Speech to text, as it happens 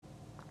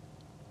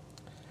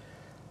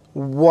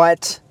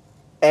What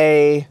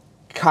a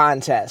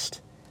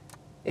contest.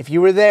 If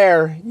you were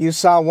there, you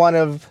saw one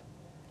of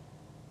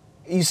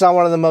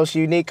the most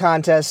unique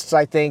contests,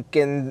 I think,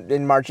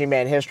 in marching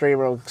band history.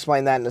 We'll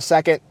explain that in a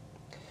second.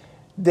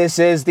 This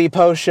is the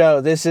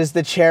post-show. This is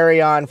the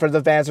cherry on for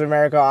the Bands of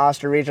America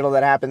Austin Regional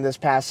that happened this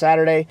past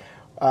Saturday,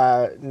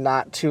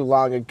 not too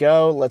long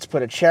ago. Let's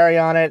put a cherry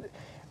on it.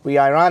 We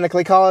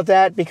ironically call it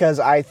that because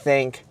I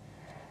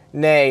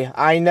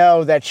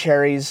know that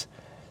cherries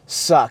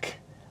suck.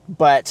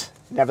 But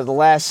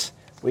nevertheless,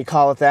 we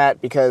call it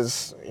that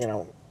because,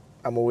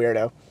 I'm a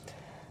weirdo.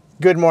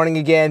 Good morning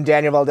again,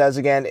 Daniel Valdez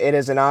again. It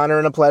is an honor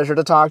and a pleasure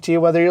to talk to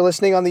you, whether you're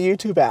listening on the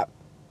YouTube app,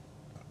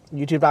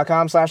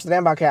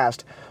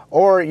 youtube.com/thedanbotcast,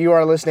 or you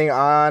are listening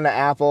on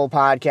Apple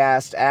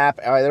Podcast app,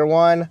 either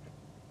one.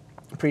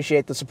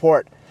 Appreciate the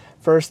support.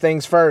 First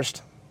things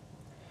first,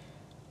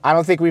 I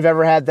don't think we've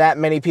ever had that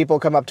many people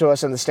come up to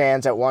us in the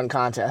stands at one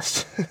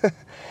contest.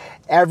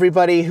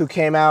 Everybody who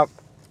came out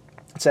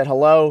said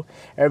hello.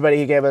 Everybody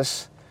who gave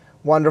us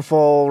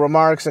wonderful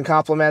remarks and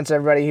compliments.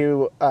 Everybody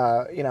who,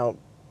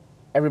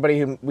 everybody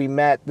who we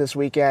met this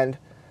weekend,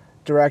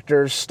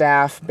 directors,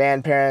 staff,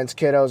 band parents,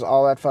 kiddos,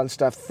 all that fun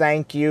stuff.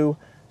 Thank you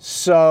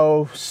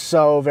so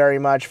very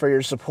much for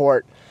your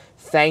support.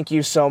 Thank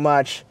you so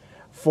much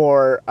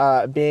for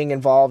being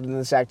involved in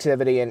this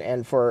activity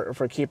and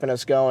for keeping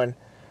us going.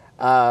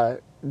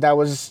 That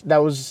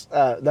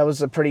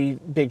was a pretty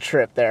big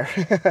trip there.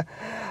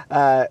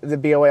 The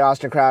BOA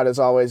Austin crowd is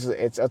always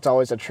it's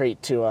always a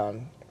treat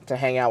to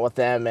hang out with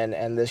them,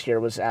 and this year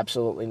was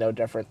absolutely no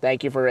different.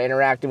 Thank you for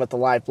interacting with the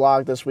live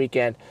blog this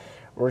weekend.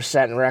 We're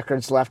setting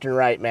records left and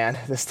right, man.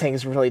 This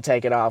thing's really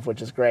taken off,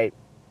 which is great.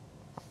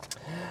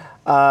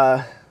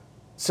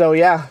 So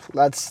yeah,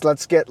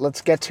 let's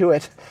get to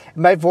it.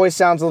 My voice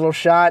sounds a little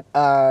shot,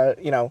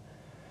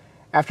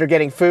 after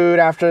getting food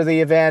after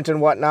the event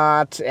and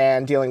whatnot,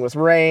 and dealing with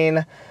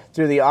rain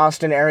through the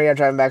Austin area,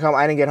 driving back home.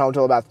 I didn't get home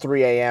till about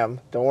 3 a.m.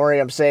 Don't worry,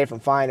 I'm safe, I'm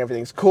fine,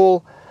 everything's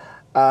cool.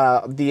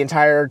 The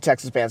entire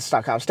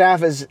TexasBands.com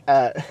staff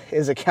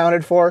is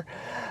accounted for.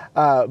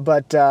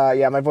 But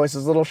my voice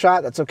is a little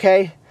shot. That's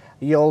okay.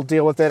 You'll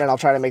deal with it, and I'll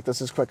try to make this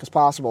as quick as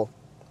possible.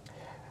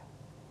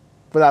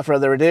 Without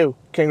further ado,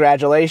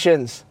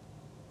 congratulations.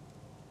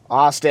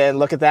 Austin,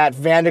 look at that.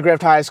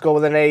 Vandegrift High School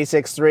with an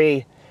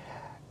 86.3.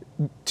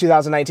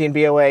 2019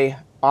 BOA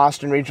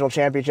Austin Regional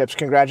Championships.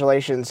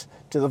 Congratulations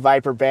to the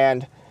Viper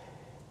Band.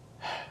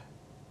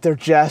 They're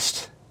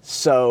just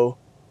so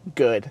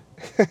good.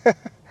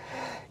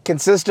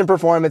 Consistent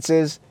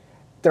performances.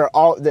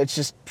 It's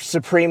just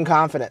supreme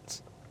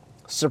confidence.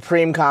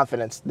 Supreme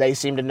confidence. They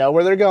seem to know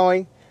where they're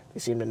going. They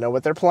seem to know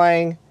what they're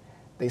playing.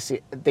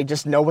 They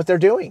just know what they're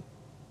doing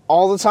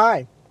all the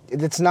time.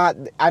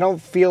 I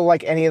don't feel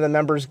like any of the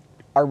members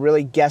are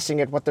really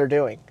guessing at what they're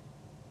doing.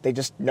 They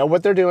just know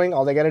what they're doing.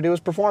 All they got to do is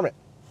perform it.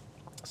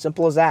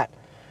 Simple as that.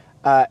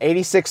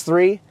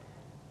 86.3,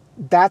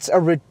 that's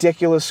a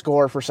ridiculous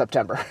score for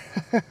September.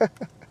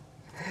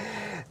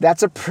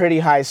 That's a pretty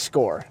high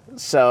score.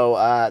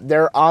 So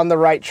they're on the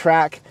right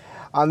track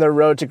on their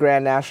road to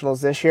Grand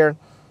Nationals this year.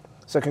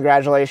 So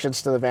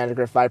congratulations to the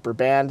Vandegrift Viper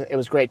Band. It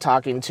was great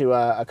talking to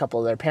a couple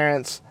of their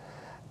parents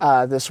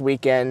this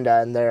weekend,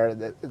 and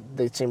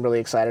they seem really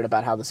excited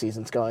about how the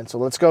season's going. So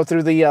let's go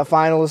through the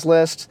finalist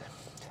list.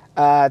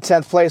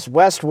 10th place,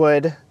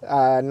 Westwood.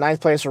 9th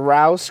place,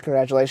 Rouse.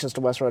 Congratulations to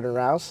Westwood and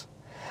Rouse.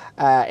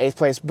 8th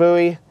place,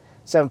 Bowie.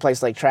 7th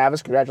place, Lake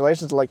Travis.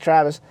 Congratulations to Lake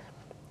Travis.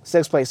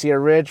 6th place, Cedar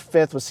Ridge.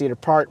 5th was Cedar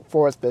Park.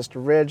 4th, Vista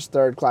Ridge.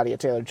 3rd, Claudia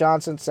Taylor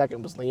Johnson.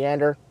 2nd was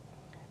Leander.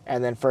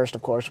 And then 1st,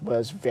 of course,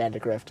 was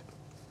Vandegrift.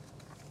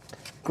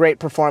 Great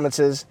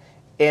performances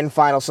in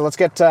finals. So let's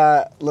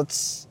talk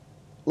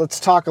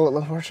a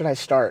little. Where should I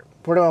start?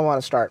 Where do I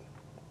want to start?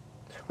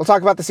 We'll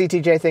talk about the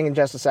CTJ thing in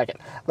just a second.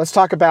 Let's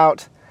talk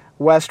about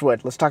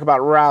Westwood. Let's talk about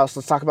Rouse.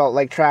 Let's talk about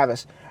Lake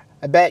Travis.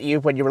 I bet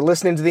you, when you were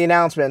listening to the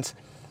announcements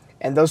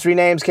and those three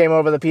names came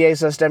over the PA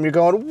system, you're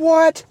going,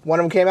 what? One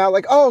of them came out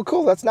like, oh,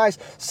 cool, that's nice.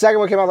 Second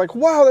one came out like,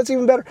 wow, that's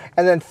even better.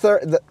 And then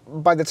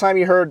by the time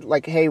you heard,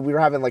 like, hey, we were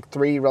having like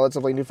 3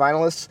 relatively new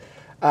finalists,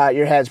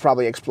 your head's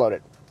probably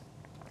exploded.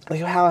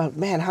 Like, how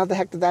the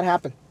heck did that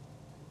happen?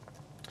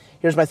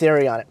 Here's my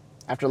theory on it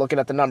after looking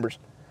at the numbers.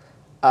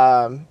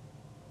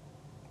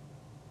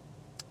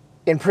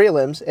 In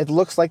prelims, it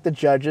looks like the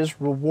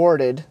judges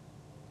rewarded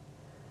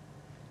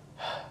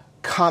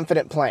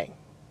confident playing.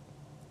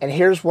 And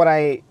here's what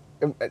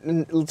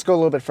let's go a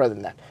little bit further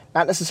than that.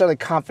 Not necessarily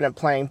confident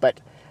playing,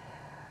 but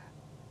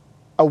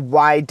a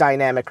wide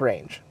dynamic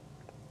range.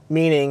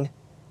 Meaning,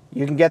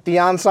 you can get the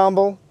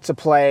ensemble to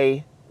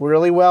play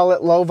really well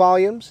at low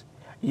volumes.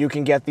 You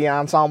can get the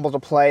ensemble to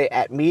play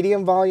at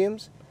medium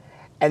volumes.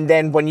 And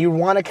then when you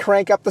want to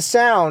crank up the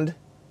sound,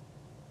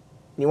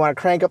 you want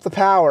to crank up the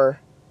power,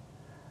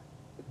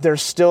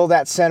 there's still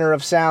that center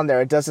of sound there.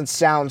 It doesn't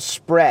sound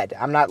spread.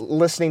 I'm not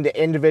listening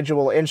to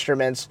individual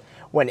instruments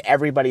when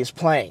everybody's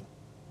playing.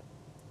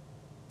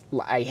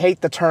 I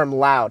hate the term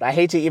loud. I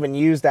hate to even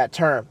use that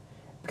term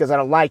because I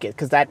don't like it,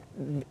 because that,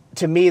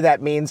 to me,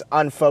 that means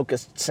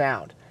unfocused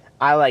sound.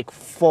 I like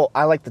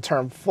the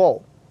term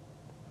full.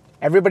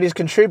 Everybody's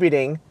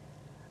contributing,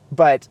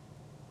 but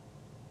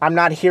I'm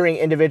not hearing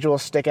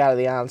individuals stick out of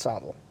the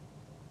ensemble.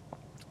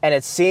 And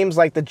it seems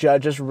like the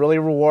judges really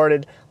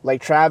rewarded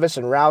Lake Travis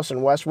and Rouse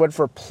and Westwood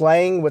for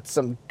playing with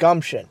some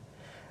gumption,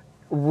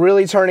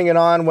 really turning it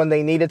on when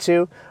they needed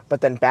to,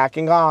 but then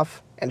backing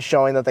off and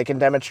showing that they can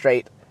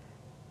demonstrate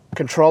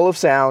control of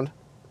sound,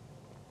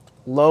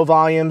 low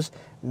volumes,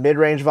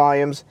 mid-range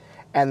volumes,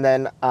 and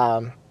then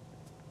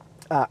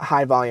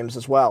high volumes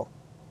as well.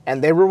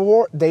 And they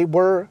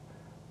were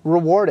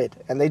rewarded,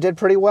 and they did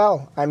pretty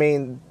well. I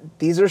mean,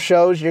 these are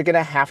shows you're going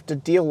to have to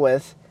deal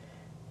with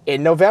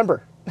in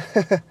November.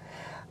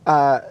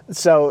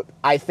 So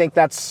I think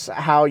that's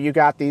how you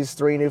got these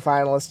 3 new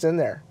finalists in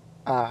there.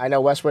 I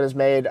know Westwood has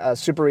made a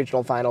super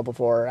regional final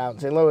before out in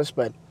St. Louis,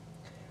 but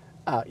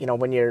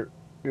when you're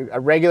a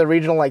regular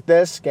regional like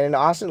this, getting to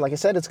Austin, like I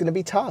said, it's going to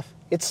be tough.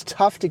 It's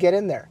tough to get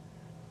in there.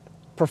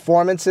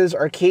 Performances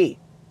are key.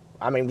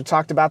 I mean, we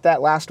talked about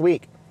that last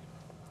week.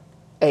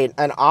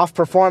 An off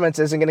performance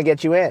isn't going to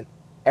get you in.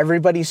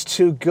 Everybody's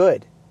too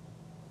good.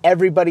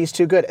 Everybody's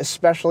too good,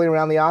 especially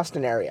around the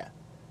Austin area.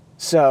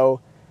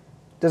 So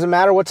it doesn't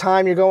matter what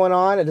time you're going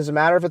on. It doesn't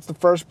matter if it's the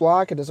first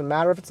block. It doesn't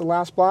matter if it's the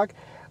last block.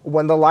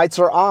 When the lights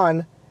are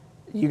on,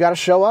 you got to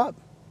show up.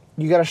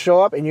 You got to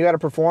show up and you got to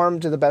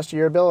perform to the best of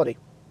your ability.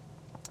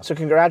 So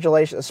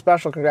congratulations,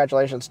 special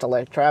congratulations to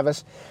Lake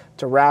Travis,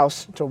 to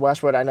Rouse, to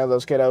Westwood. I know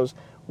those kiddos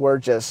were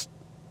just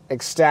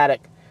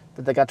ecstatic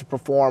that they got to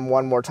perform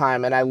one more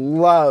time. And I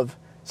love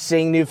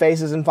seeing new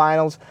faces in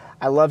finals.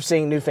 I love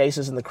seeing new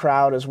faces in the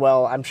crowd as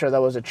well. I'm sure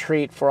that was a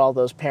treat for all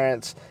those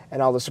parents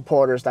and all the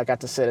supporters that got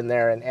to sit in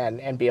there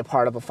and be a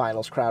part of a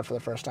finals crowd for the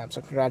first time.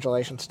 So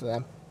congratulations to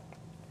them.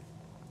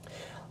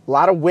 A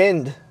lot of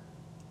wind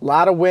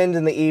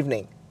in the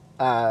evening,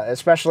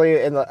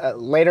 especially in the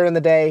later in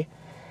the day,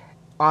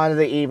 on to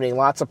the evening.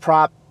 Lots of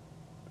prop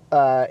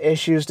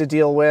issues to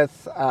deal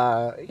with.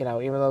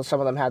 Even though some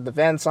of them had the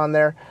vents on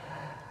there,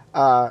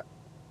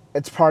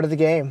 it's part of the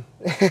game.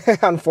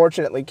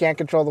 Unfortunately, can't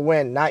control the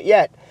wind. Not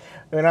yet.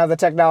 We don't have the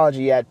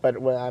technology yet, but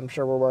I'm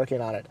sure we're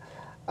working on it.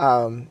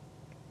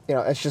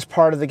 It's just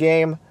part of the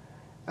game.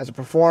 As a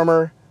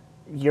performer,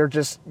 your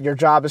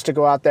job is to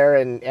go out there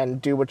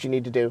and do what you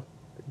need to do.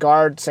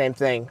 Guard, same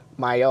thing.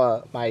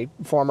 My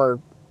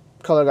former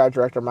color guard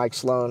director, Mike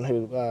Sloan,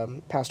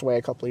 who passed away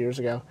a couple of years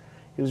ago,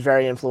 he was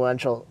very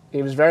influential.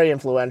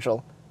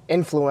 Influential.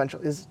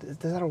 Is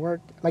that a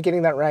word? Am I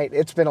getting that right?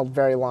 It's been a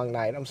very long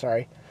night. I'm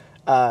sorry.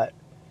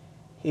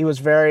 He was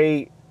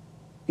very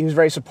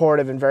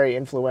supportive and very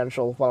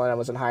influential while I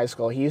was in high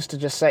school. He used to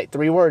just say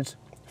 3 words: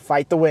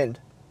 fight the wind.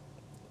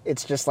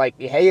 It's just like,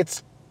 hey,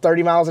 it's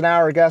 30 miles an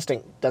hour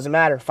gusting. Doesn't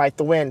matter. Fight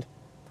the wind.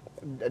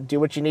 Do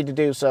what you need to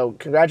do. So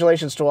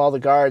congratulations to all the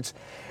guards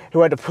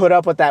who had to put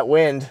up with that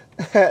wind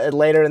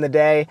later in the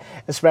day,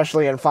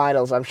 especially in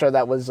finals. I'm sure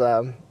that was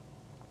a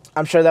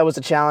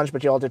challenge,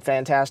 but you all did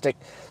fantastic.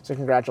 So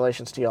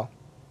congratulations to you all.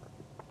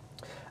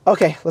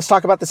 Okay, let's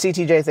talk about the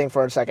CTJ thing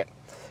for a second,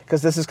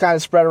 because this is kind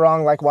of spread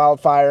around like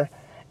wildfire,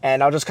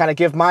 and I'll just kind of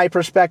give my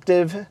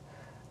perspective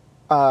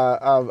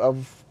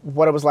of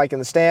what it was like in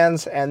the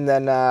stands, and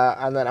then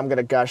I'm going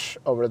to gush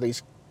over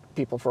these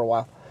people for a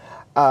while.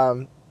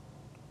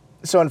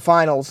 So in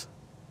finals,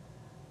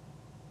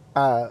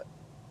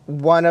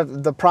 one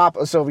of the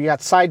so we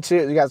got side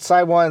 2, you got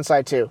side 1 and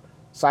side 2.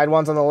 Side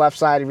 1's on the left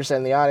side if you're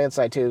sitting in the audience.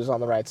 Side 2 is on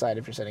the right side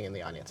if you're sitting in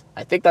the audience.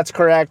 I think that's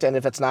correct, and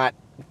if it's not,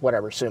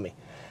 whatever, sue me.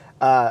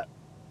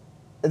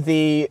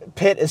 The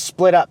pit is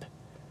split up.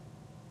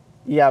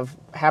 You have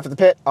half of the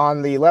pit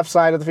on the left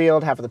side of the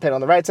field, half of the pit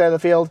on the right side of the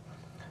field.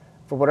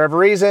 For whatever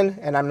reason,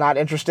 and I'm not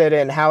interested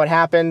in how it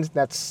happened.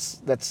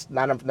 That's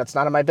none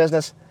of my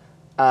business.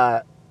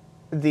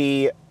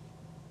 The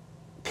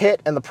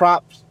pit and the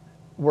props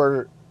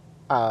were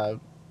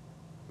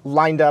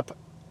lined up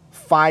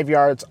 5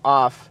 yards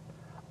off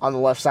on the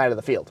left side of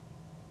the field.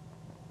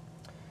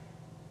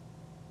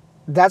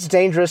 That's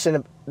dangerous,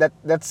 and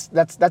that's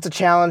a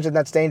challenge, and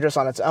that's dangerous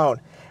on its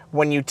own.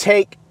 When you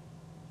take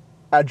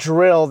a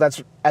drill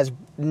that's as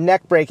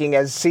neck-breaking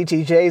as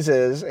CTJ's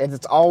is, and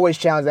it's always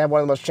challenging. They have one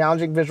of the most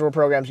challenging visual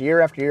programs year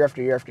after year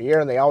after year after year,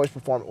 and they always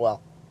perform it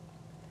well.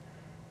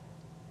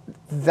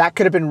 That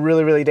could have been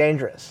really, really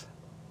dangerous.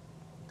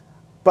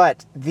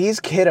 But these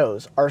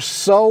kiddos are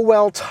so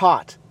well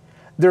taught,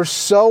 they're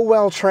so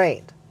well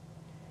trained,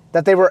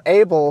 that they were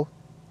able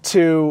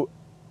to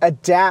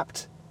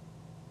adapt.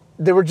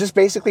 They were just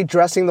basically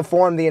dressing the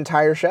form the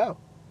entire show.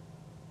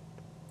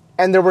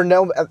 And there were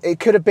it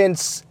could have been,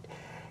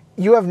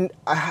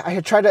 I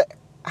had tried to,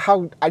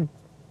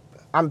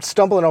 I'm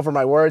stumbling over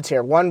my words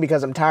here. 1,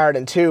 because I'm tired,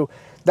 and 2,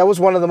 that was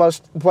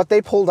what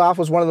they pulled off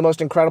was one of the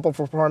most incredible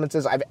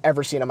performances I've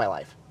ever seen in my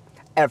life.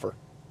 Ever.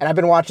 And I've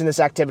been watching this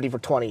activity for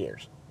 20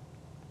 years.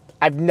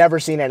 I've never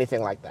seen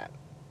anything like that.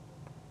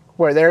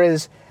 Where there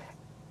is,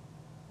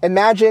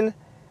 imagine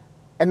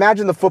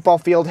the football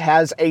field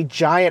has a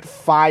giant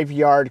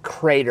 5-yard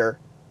crater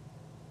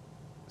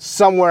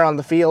somewhere on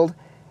the field,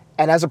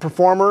 and as a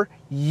performer,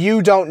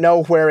 you don't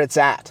know where it's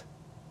at.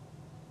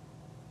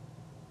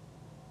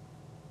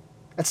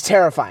 That's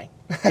terrifying.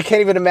 I can't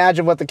even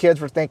imagine what the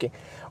kids were thinking.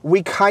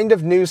 We kind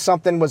of knew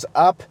something was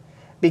up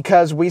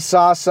because we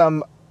saw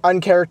some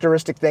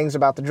uncharacteristic things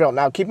about the drill.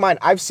 Now, keep in mind,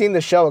 I've seen the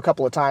show a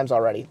couple of times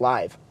already,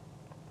 live.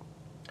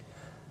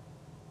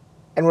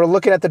 And we're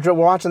looking at the drill,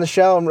 we're watching the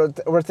show, and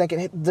we're thinking,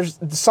 hey, there's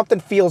something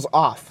feels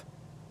off.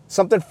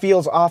 Something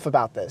feels off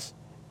about this.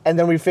 And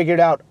then we figured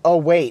out, oh,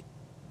 wait,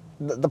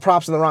 the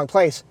prop's in the wrong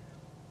place.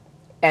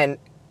 And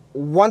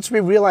once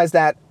we realized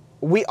that,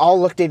 we all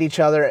looked at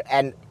each other,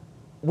 and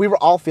we were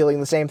all feeling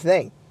the same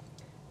thing.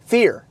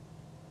 Fear.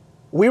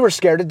 We were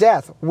scared to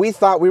death. We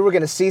thought we were going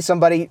to see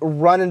somebody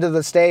run into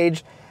the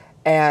stage,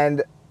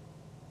 and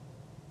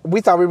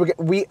we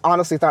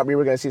honestly thought we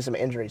were going to see some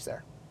injuries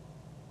there.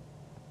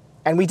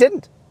 And we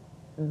didn't.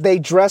 They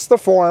dressed the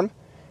form.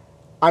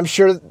 I'm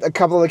sure a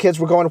couple of the kids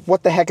were going,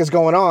 what the heck is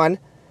going on?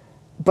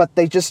 But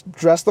they just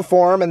dressed the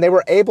form, and they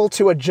were able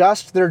to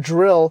adjust their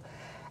drill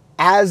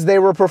as they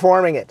were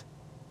performing it.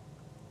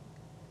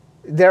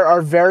 There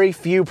are very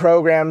few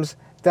programs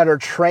that are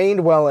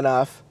trained well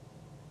enough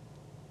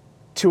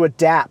to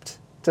adapt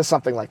to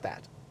something like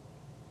that.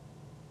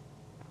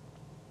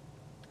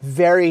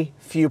 Very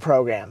few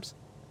programs.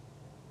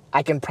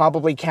 I can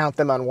probably count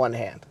them on one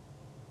hand.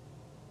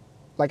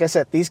 Like I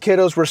said, these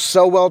kiddos were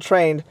so well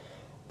trained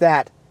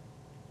that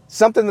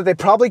something that they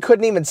probably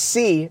couldn't even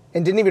see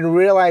and didn't even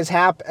realize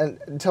happen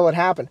until it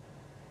happened,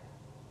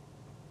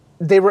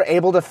 they were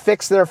able to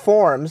fix their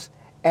forms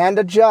and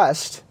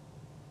adjust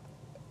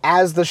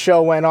as the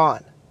show went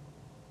on.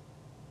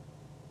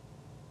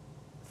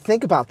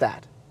 Think about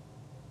that.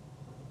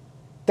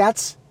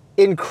 That's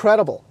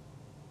incredible.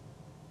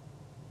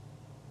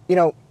 You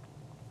know,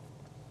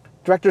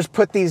 directors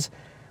put these,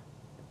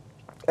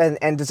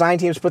 and design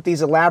teams put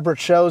these elaborate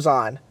shows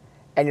on,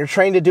 and you're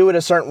trained to do it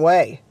a certain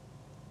way.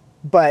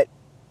 But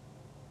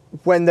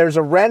when there's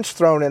a wrench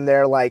thrown in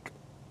there, like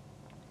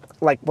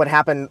what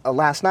happened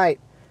last night,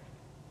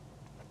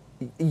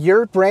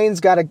 your brain's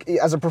got to,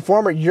 as a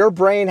performer, your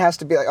brain has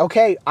to be like,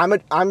 okay,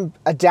 I'm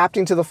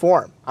adapting to the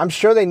form. I'm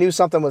sure they knew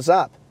something was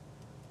up,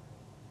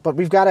 but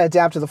we've got to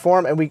adapt to the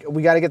form, and we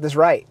got to get this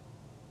right.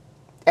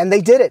 And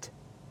they did it.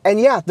 And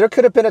yeah, there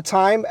could have been a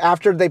time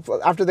after they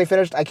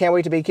finished I Can't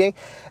Wait to Be King,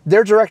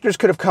 their directors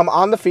could have come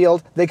on the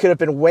field, they could have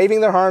been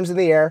waving their arms in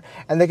the air,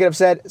 and they could have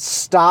said,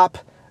 stop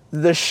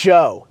the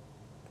show.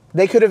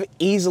 They could have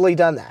easily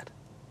done that.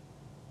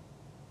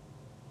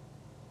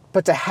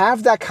 But to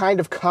have that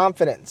kind of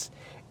confidence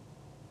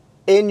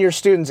in your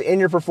students, in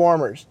your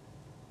performers,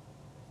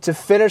 to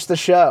finish the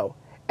show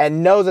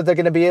and know that they're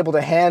going to be able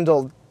to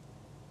handle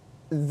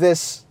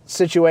this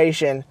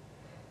situation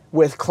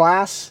with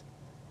class,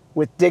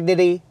 with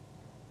dignity,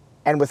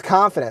 and with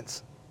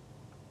confidence,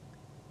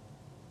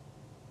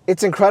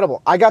 it's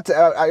incredible. We got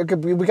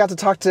to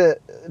talk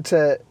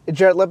to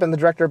Jarrett Lippin, the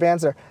director of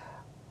bands there.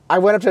 I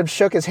went up to him,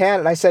 shook his hand,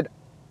 and I said,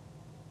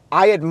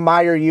 I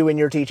admire you and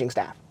your teaching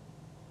staff.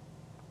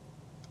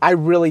 I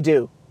really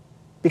do.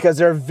 Because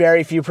there are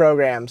very few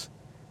programs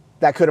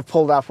that could have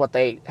pulled off what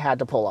they had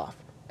to pull off.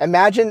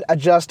 Imagine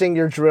adjusting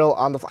your drill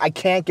on the fly. I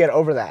can't get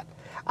over that.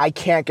 I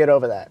can't get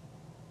over that.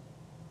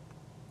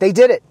 They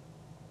did it.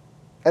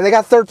 And they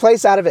got third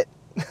place out of it.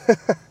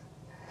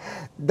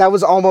 That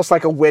was almost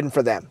like a win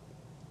for them.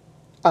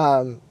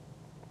 And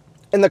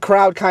the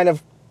crowd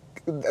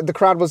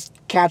was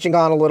catching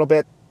on a little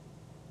bit.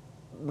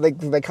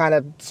 They kind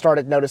of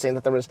started noticing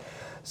that there was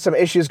some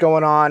issues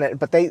going on,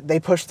 but they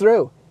pushed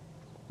through.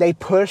 They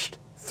pushed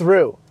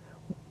through.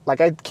 Like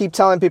I keep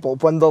telling people,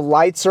 when the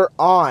lights are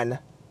on,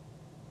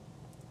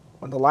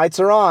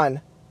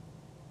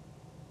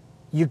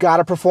 you got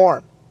to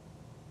perform,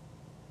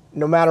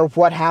 no matter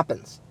what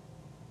happens.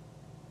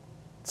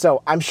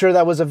 So I'm sure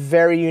that was a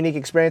very unique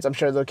experience. I'm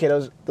sure those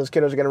kiddos are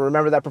going to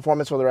remember that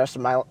performance for the rest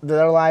of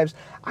their lives.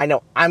 I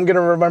know I'm going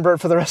to remember it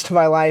for the rest of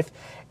my life.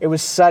 It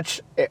was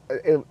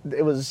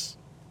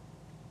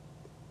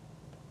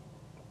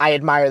I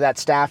admire that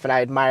staff and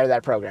I admire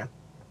that program.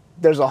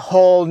 There's a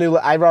whole new,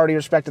 I've already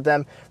respected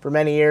them for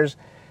many years.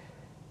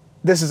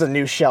 This is a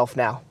new shelf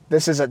now.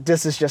 This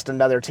is just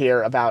another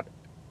tier about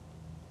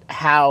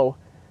how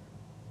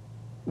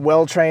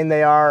well trained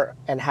they are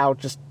and how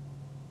just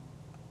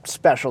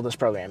special this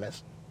program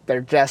is.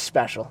 They're just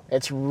special.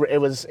 It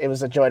was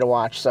a joy to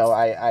watch. So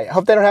I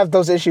hope they don't have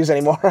those issues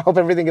anymore. I hope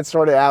everything gets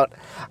sorted out.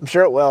 I'm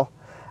sure it will.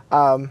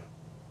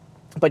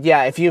 But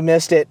yeah, if you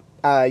missed it,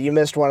 you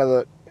missed one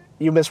of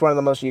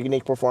the most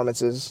unique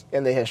performances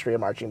in the history of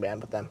marching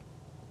band with them.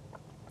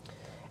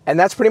 And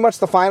that's pretty much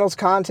the finals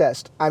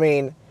contest. I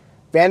mean,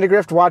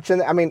 Vandegrift won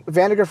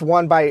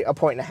by 1.5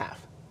 points.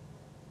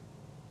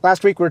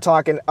 Last week we were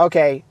talking,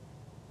 okay,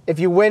 if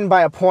you win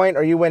by a point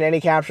or you win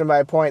any caption by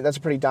a point, that's a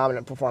pretty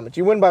dominant performance.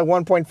 You win by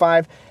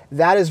 1.5,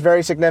 that is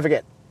very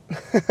significant.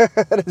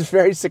 That is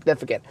very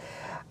significant.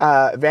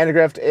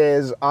 Vandegrift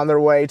is on their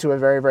way to a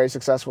very, very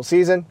successful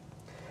season.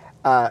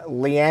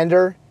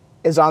 Leander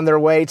is on their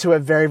way to a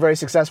very, very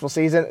successful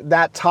season.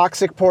 That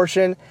toxic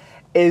portion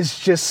is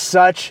just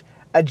such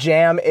a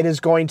jam. It is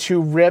going to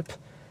rip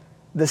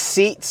the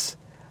seats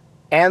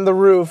and the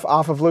roof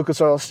off of Lucas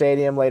Oil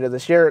Stadium later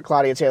this year.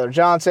 Claudia Taylor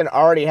Johnson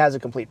already has a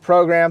complete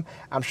program.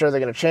 I'm sure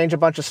they're going to change a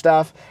bunch of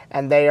stuff,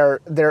 and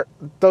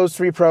those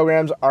 3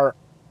 programs are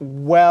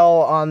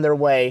well on their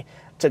way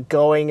to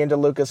going into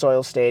Lucas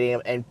Oil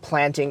Stadium and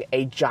planting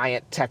a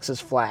giant Texas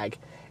flag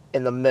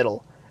in the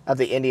middle of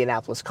the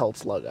Indianapolis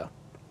Colts logo.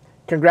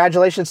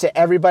 Congratulations to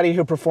everybody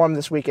who performed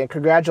this weekend.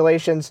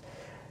 Congratulations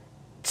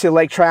to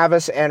Lake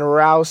Travis and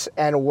Rouse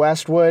and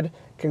Westwood.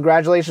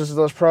 Congratulations to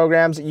those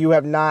programs. You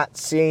have not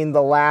seen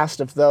the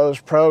last of those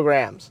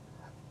programs.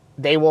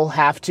 They will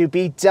have to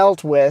be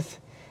dealt with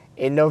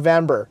in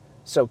November,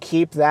 so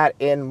keep that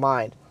in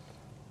mind.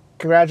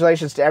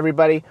 Congratulations to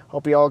everybody.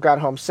 Hope you all got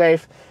home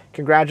safe.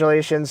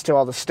 Congratulations to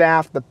all the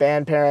staff, the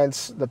band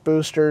parents, the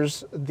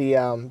boosters,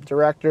 the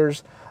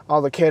directors,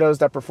 all the kiddos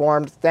that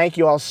performed. Thank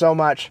you all so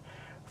much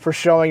for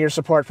showing your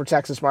support for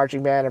Texas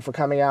Marching Band and for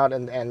coming out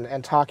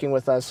and talking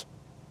with us.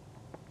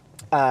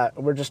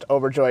 We're just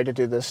overjoyed to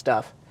do this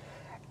stuff.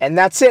 And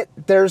that's it.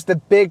 There's the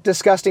big,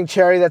 disgusting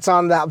cherry that's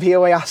on that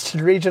BOA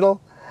Austin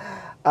Regional.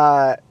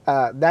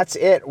 That's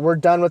it. We're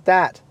done with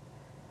that.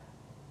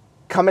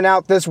 Coming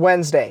out this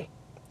Wednesday.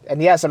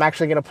 And yes, I'm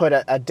actually going to put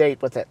a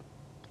date with it.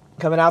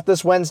 Coming out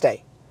this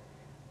Wednesday.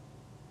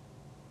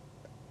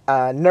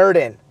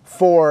 Nerd-In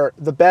for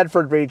the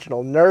Bedford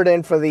Regional.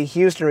 Nerd-In for the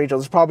Houston Regional.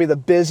 This is probably the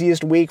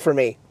busiest week for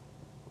me.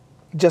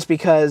 Just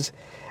because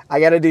I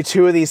got to do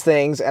 2 of these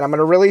things, and I'm going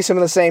to release them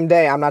in the same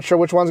day. I'm not sure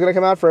which one's going to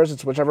come out first.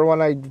 It's whichever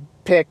one I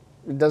pick.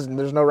 There's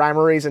no rhyme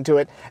or reason to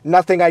it.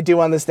 Nothing I do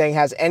on this thing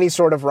has any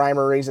sort of rhyme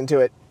or reason to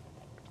it.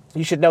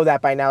 You should know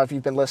that by now if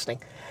you've been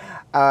listening.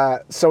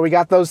 So we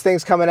got those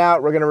things coming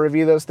out. We're going to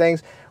review those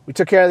things. We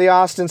took care of the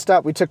Austin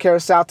stuff. We took care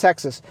of South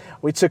Texas.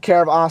 We took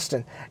care of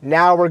Austin.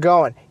 Now we're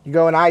going. You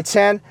go in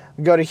I-10,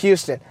 we go to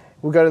Houston.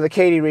 We'll go to the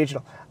Katy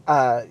Regional.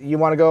 You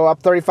want to go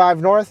up 35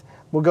 North?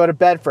 We'll go to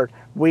Bedford.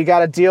 We got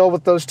to deal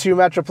with those 2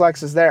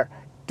 metroplexes there.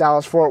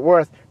 Dallas-Fort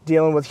Worth,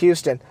 dealing with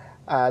Houston,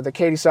 the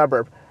Katy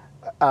suburb.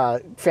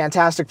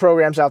 Fantastic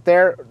programs out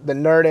there. The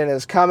Nerd-In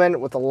is coming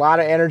with a lot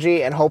of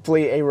energy and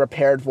hopefully a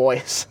repaired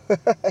voice.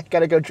 I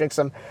gotta go drink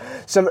some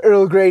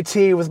Earl Grey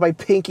tea with my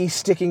pinky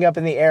sticking up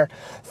in the air.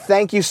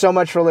 Thank you so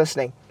much for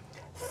listening.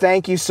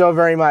 Thank you so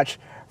very much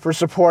for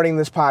supporting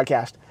this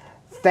podcast.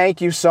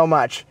 Thank you so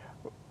much.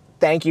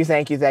 Thank you.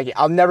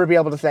 I'll never be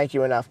able to thank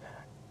you enough.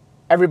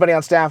 Everybody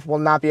on staff will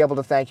not be able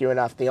to thank you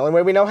enough. The only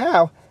way we know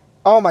how.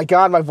 Oh my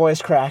God, my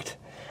voice cracked.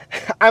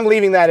 I'm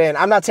leaving that in.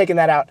 I'm not taking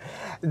that out.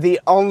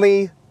 The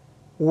only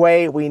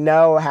way we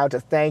know how to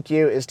thank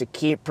you is to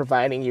keep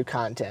providing you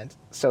content.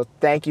 So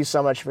thank you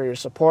so much for your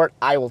support.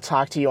 I will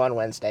talk to you on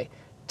Wednesday.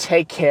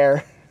 Take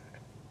care.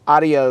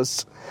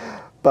 Adios.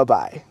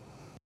 Bye-bye.